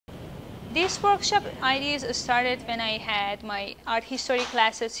This workshop ideas started when I had my art history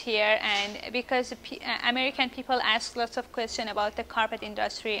classes here, and because American people ask lots of questions about the carpet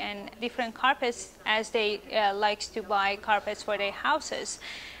industry and different carpets, as they likes to buy carpets for their houses.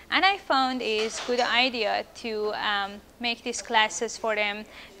 And I found it's good idea to make these classes for them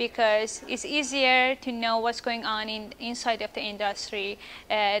because it's easier to know what's going on inside of the industry.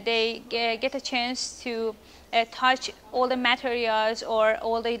 They get a chance to touch all the materials or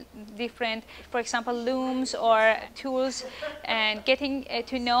all the different, for example, looms or tools, and getting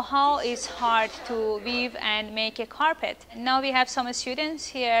to know how it's hard to weave and make a carpet. Now we have some students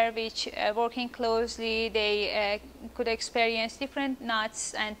here which working closely. They could experience different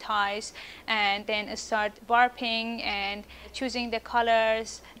knots and ties and then start warping and choosing the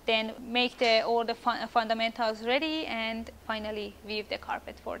colors, then make all the fundamentals ready and finally weave the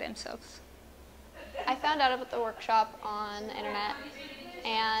carpet for themselves. I found out about the workshop on the internet,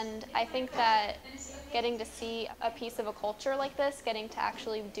 and I think that getting to see a piece of a culture like this, getting to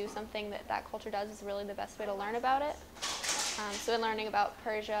actually do something that that culture does, is really the best way to learn about it. So in learning about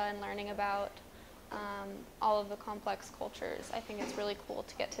Persia and learning about all of the complex cultures, I think it's really cool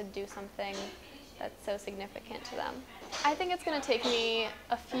to get to do something that's so significant to them. I think it's going to take me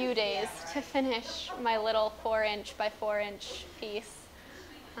a few days to finish my little 4-inch by 4-inch piece.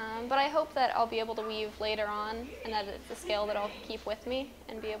 But I hope that I'll be able to weave later on, and that it's a scale that I'll keep with me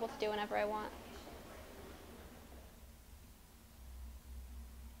and be able to do whenever I want.